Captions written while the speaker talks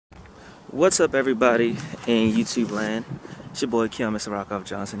What's up, everybody in YouTube land? It's your boy Keon, Mr. Rockoff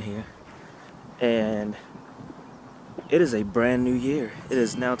Johnson here, and it is a brand new year. It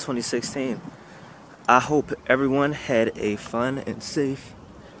is now 2016. I hope everyone had a fun and safe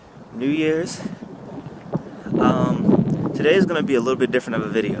New Year's. Today is going to be a little bit different of a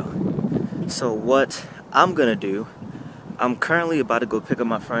video. So what I'm going to do, I'm currently about to go pick up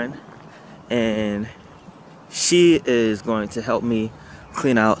my friend, and she is going to help me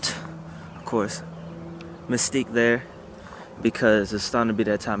clean out, of course, Mystique there, because it's starting to be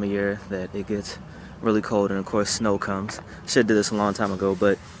that time of year that it gets really cold and of course snow comes. Should have did this a long time ago,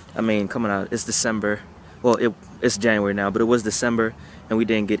 but I mean, coming out, it's December. Well, it's January now, but it was December and we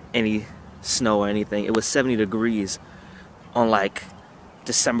didn't get any snow or anything. It was 70 degrees on like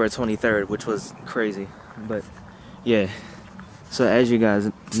December 23rd, which was crazy. But yeah, so as you guys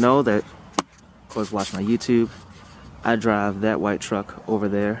know that, of course, watch my YouTube, I drive that white truck over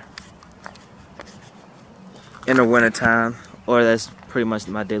there in the wintertime, or that's pretty much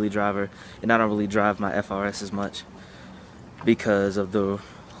my daily driver. And I don't really drive my FRS as much because of the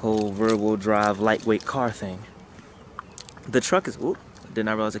whole rear-wheel drive lightweight car thing. The truck is, oop, did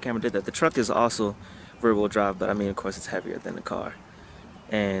not realize the camera did that. The truck is also rear-wheel drive, but I mean, of course, it's heavier than the car.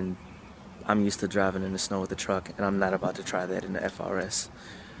 And I'm used to driving in the snow with the truck, and I'm not about to try that in the FRS.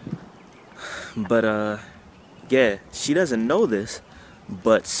 But yeah, she doesn't know this,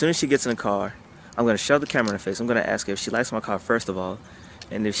 but as soon as she gets in the car, I'm going to shove the camera in her face. I'm going to ask her if she likes my car first of all,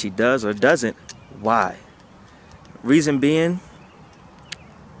 and if she does or doesn't, why? Reason being,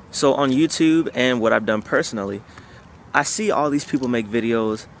 so on YouTube and what I've done personally, I see all these people make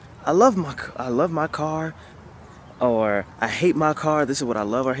videos. I love my car, or I hate my car. This is what I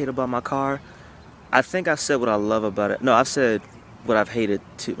love or hate about my car. I think I've said what I love about it. No, I've said what I've hated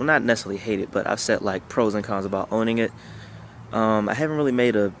too. Well, not necessarily hated, but I've said like pros and cons about owning it. I haven't really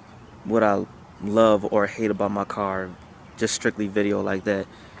made a what I love or hate about my car, just strictly video like that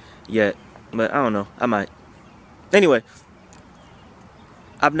yet, but I don't know, I might. Anyway,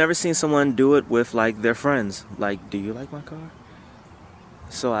 I've never seen someone do it with like their friends, like, do you like my car?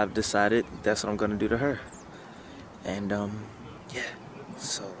 So I've decided that's what I'm gonna do to her. And yeah,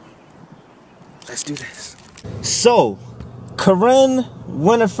 so let's do this. So Corinne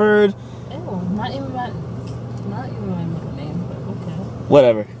Winifred, not even my middle name, but okay,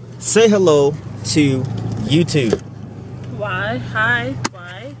 whatever, say hello to YouTube. Why? Hi.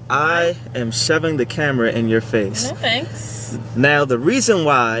 Why? I am shoving the camera in your face. No thanks. Now the reason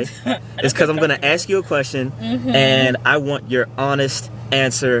why is because I'm going to ask you a question, and I want your honest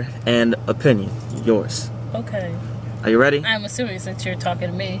answer and opinion. Yours. Okay. Are you ready? I'm assuming since you're talking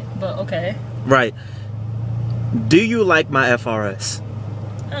to me, but okay. Right. Do you like my FRS?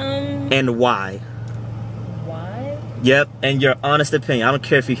 And why? Why? Yep, and your honest opinion. I don't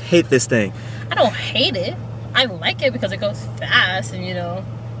care if you hate this thing. I don't hate it. I like it because it goes fast and, you know,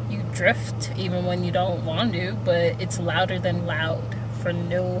 you drift even when you don't want to, but it's louder than loud for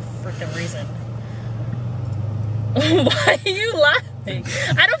no freaking reason. Why are you laughing?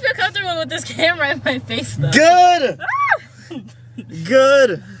 I don't feel comfortable with this camera in my face, though. Good!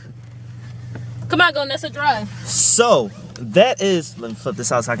 Good! Come on, go Nessa, drive. So, that is, let me flip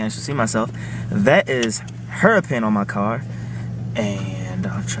this out so I can actually see myself. That is her opinion on my car. And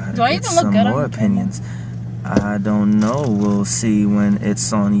I'll try to get some more opinions. I don't know. We'll see when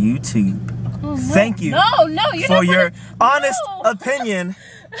it's on YouTube. Oh, no. Thank you for your honest opinion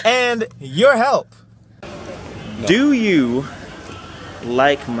and your help. No. Do you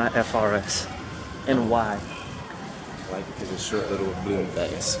like my FRS? And why? I like it because it's short, little, blue, and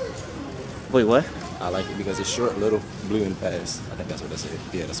fast. Wait, what? I like it because it's short, little, blue, and fast. I think that's what I said.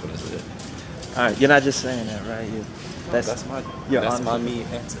 Yeah, that's what I said. Alright, you're not just saying that, right? That's my me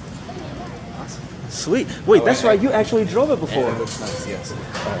answer. Awesome. Sweet. Wait, that's right. You actually drove it before. And it looks nice, yes.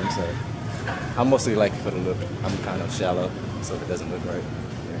 So I mostly like it for the look. I'm kind of shallow, so if it doesn't look right,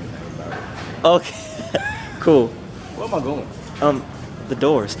 okay. Cool. Where am I going? The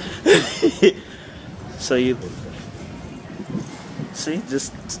doors. So you see,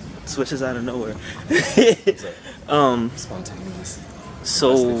 just switches out of nowhere. Spontaneous.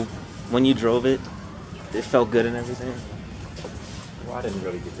 So when you drove it, it felt good and everything? Well, I didn't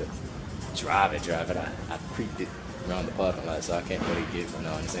really get to drive it. I creeped it around the parking lot, so I can't really get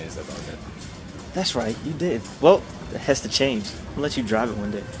no understanding stuff about that. That's right, you did. Well, it has to change. I'll let you drive it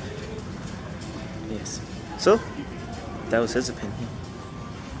one day. Yes. So, that was his opinion.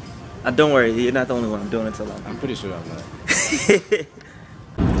 Don't worry, you're not the only one. I'm doing it till I'm pretty sure I'm not.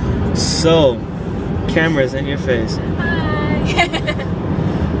 So, camera's in your face. Hi.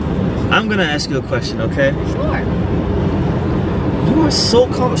 I'm gonna ask you a question, okay? Sure. You are so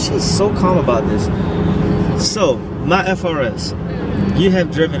calm. She's so calm about this. So, my FRS. You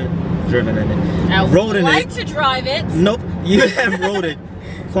have driven in it. I rode would in like it. to drive it. Nope. You have rode it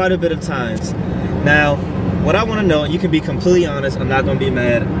quite a bit of times. Now, what I want to know, and you can be completely honest, I'm not going to be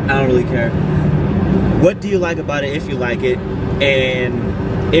mad. I don't really care. What do you like about it if you like it?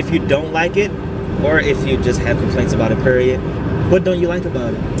 And if you don't like it, or if you just have complaints about it, period, what don't you like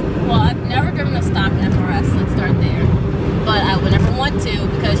about it? Well, I've never driven a stock FRS. Let's start there. But I would never want to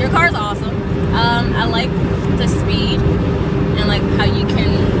because your car's awesome. I like the speed and like how you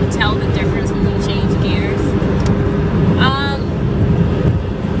can tell the difference when you change gears. I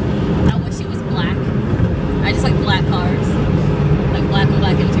wish it was black. I just like black cars, like black and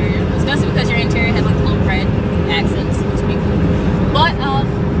black interior, especially because your interior has like little red accents, which would be cool. But the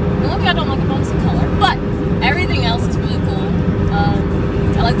only thing I don't like about it is the color. But everything else is really cool. I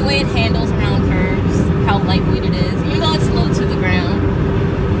like the way it handles around curves, how lightweight it is, even though it's low to the ground.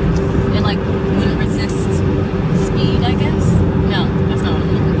 It like wouldn't resist speed, I guess. No, that's not what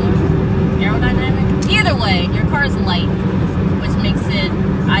I'm looking for. Aerodynamic. Either way, your car is light, which makes it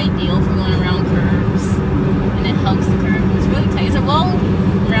ideal for going around curves, and it hugs the curve. It's really tight. It's a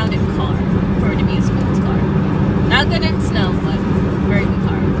well-rounded car for it to be a sports car. Not good in snow, but very good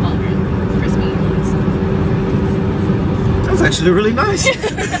car all around for speed. That's actually really nice.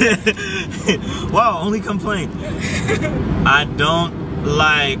 Wow, only complaint. I don't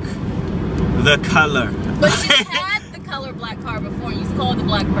like the color. But you had the color black car before. You used to call it the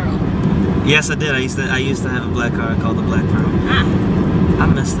Black Pearl. Yes, I did. I used to have a black car called the Black Pearl. Ah. I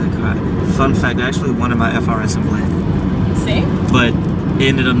missed that car. Fun fact, I actually wanted my FRS in black. See? But it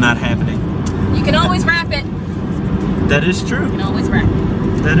ended up not happening. You can always wrap it. That is true. You can always wrap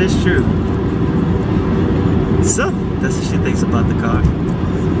it. That is true. So, that's what she thinks about the car.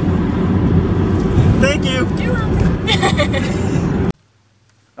 Thank you. You're welcome.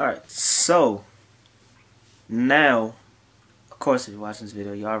 Alright, so now, of course, if you're watching this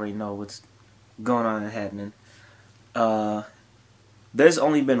video, you already know what's going on and happening. There's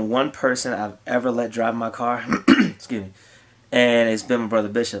only been one person I've ever let drive my car, excuse me, and it's been my brother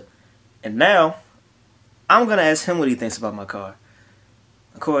Bishop. And now, I'm going to ask him what he thinks about my car.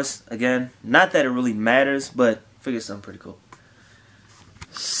 Of course, again, not that it really matters, but I figured something pretty cool.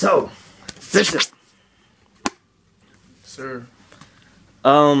 So, Bishop. Sir.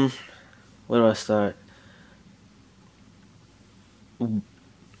 Where do I start?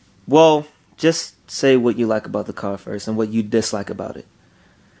 Well, just say what you like about the car first and what you dislike about it.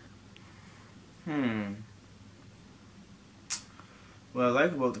 What I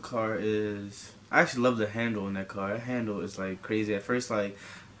like about the car is I actually love the handle in that car. That handle is like crazy. At first, like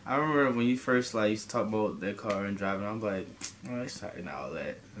I remember when you first like used to talk about that car and driving, I'm like, oh, it's tight and all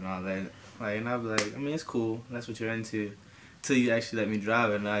that. Like, and I'm like, I mean, it's cool. That's what you're into. Till you actually let me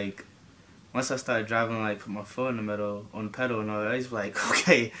drive it. Like, once I started driving, like, put my foot in the middle, on the pedal and all that, I was like,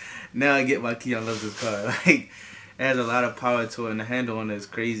 okay, now I get my key. I love this car. Like, it has a lot of power to it, and the handle on it is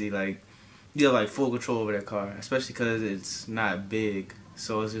crazy. Like, you have, like, full control over that car, especially because it's not big.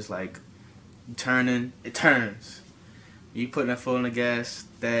 So it's just, like, turning, it turns. You putting that foot on the gas,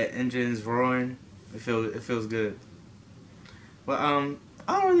 that engine's roaring, it feels good. But, I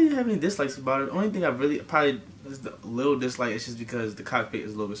don't really have any dislikes about it. The only thing I really probably is the little dislike is just because the cockpit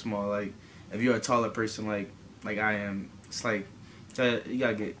is a little bit small. Like, if you're a taller person like I am, it's like you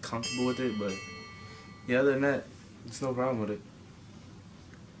gotta get comfortable with it. But yeah, other than that, there's no problem with it.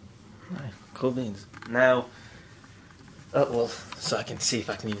 Alright, cool beans. Now, well, so I can see if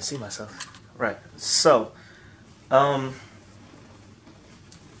I can even see myself. Right. So, the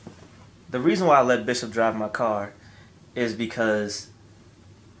reason why I let Bishop drive my car is because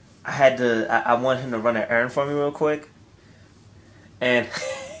I wanted him to run an errand for me real quick. And,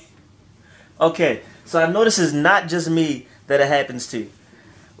 okay, so I know this is not just me that it happens to.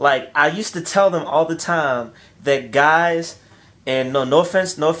 Like, I used to tell them all the time that guys, and no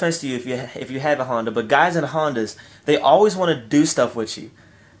offense to you if you have a Honda, but guys in Hondas, they always want to do stuff with you.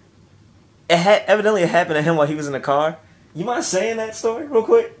 Evidently it happened to him while he was in the car. You mind saying that story real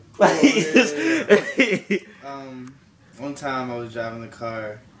quick? One time I was driving the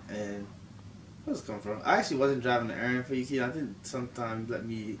car and where's it coming from? I actually wasn't driving the errand for you, kid. I think sometimes let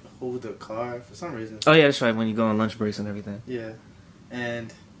me hold the car for some reason. Oh yeah, that's right. When you go on lunch breaks and everything. Yeah,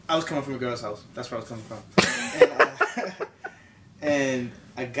 and I was coming from a girl's house. That's where I was coming from. And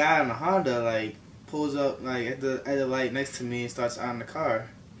a guy on a Honda like pulls up like at the light next to me and starts on the car.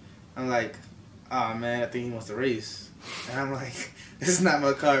 I'm like, oh man, I think he wants to race. And I'm like, this is not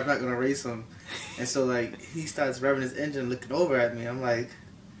my car. I'm not gonna race him. And so like he starts revving his engine, looking over at me. I'm like,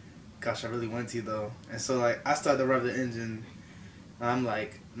 gosh, I really want to though. And so like I started to rev the engine, I'm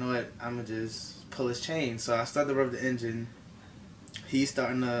like, you know what? I'm gonna just pull his chain. So I start to rev the engine. He's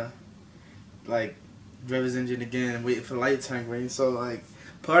starting to like rev his engine again and waiting for the light to turn green. So like,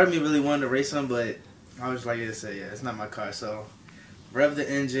 part of me really wanted to race him, but I was like, yeah, it's not my car. So rev the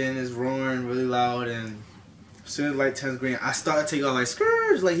engine, is roaring really loud, and as soon as the light turns green, I start to take off like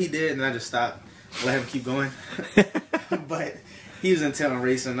scourge like he did, and I just stopped, let him keep going. But he was intent on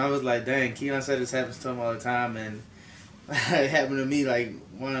racing. I was like, dang, Keon said this happens to him all the time, and it happened to me like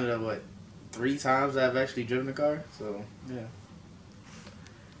one of the 3 times I've actually driven the car. So yeah.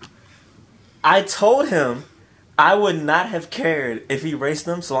 I told him I would not have cared if he raced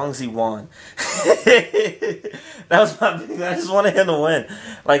him so long as he won. That was my thing. I just wanted him to win.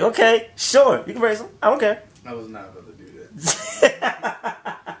 Like, okay, sure, you can race him. I don't care. I was not about to do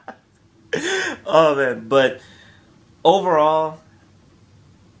that. Oh man, but overall,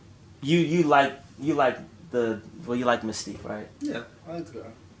 you like Mystique, right? Yeah, I like the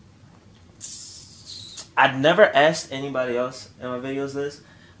car. I'd never asked anybody else in my videos this,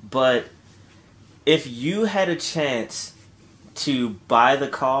 but if you had a chance to buy the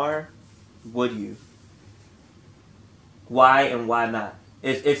car, would you? Why and why not?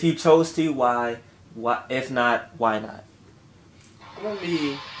 If you chose to, why? Why? If not, why not? I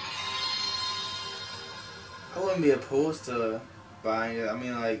wouldn't be opposed to buying it. I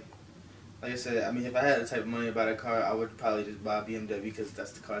mean, like I said, I mean, if I had the type of money to buy a car, I would probably just buy a BMW because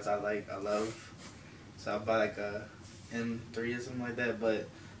that's the cars I like, I love. So I'd buy like a M3 or something like that. But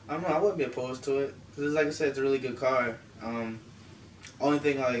I don't know, I wouldn't be opposed to it because, like I said, it's a really good car. Only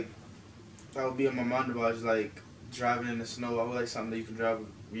thing like that would be on my mind about is like driving in the snow. I would like something that you can drive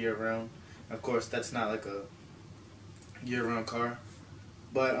year round. Of course, that's not like a year round car,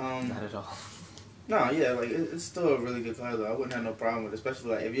 but Not at all. no, yeah, like it's still a really good car though. I wouldn't have no problem with it,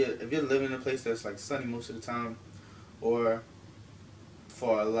 especially like if you're living in a place that's like sunny most of the time, or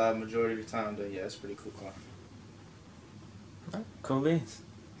for a lot majority of the time, then yeah, it's a pretty cool car. Cool beans.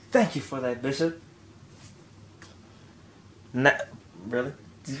 Thank you for that, Bishop. Really?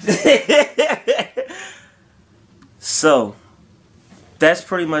 So, that's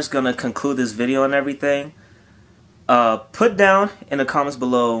pretty much gonna conclude this video and everything. Put down in the comments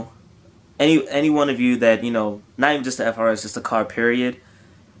below any one of you that, you know, not even just the FRS, just a car period.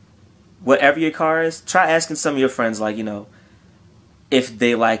 Whatever your car is, try asking some of your friends, like, you know, if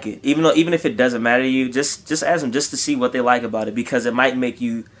they like it. Even if it doesn't matter to you, just ask them just to see what they like about it, because it might make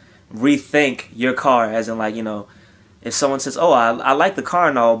you rethink your car, as in, like, you know, if someone says, oh, I like the car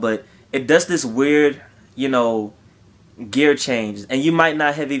and all, but it does this weird, you know, gear change, and you might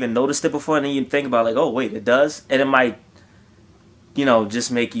not have even noticed it before, and then you think about, like, oh, wait, it does? And it might, you know,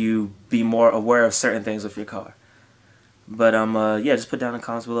 just make you be more aware of certain things with your car. But, yeah, just put down in the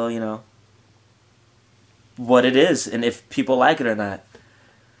comments below, you know, what it is, and if people like it or not.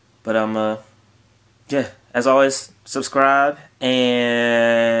 But, yeah, as always, subscribe,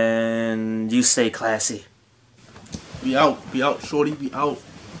 and you stay classy. Be out, shorty, be out.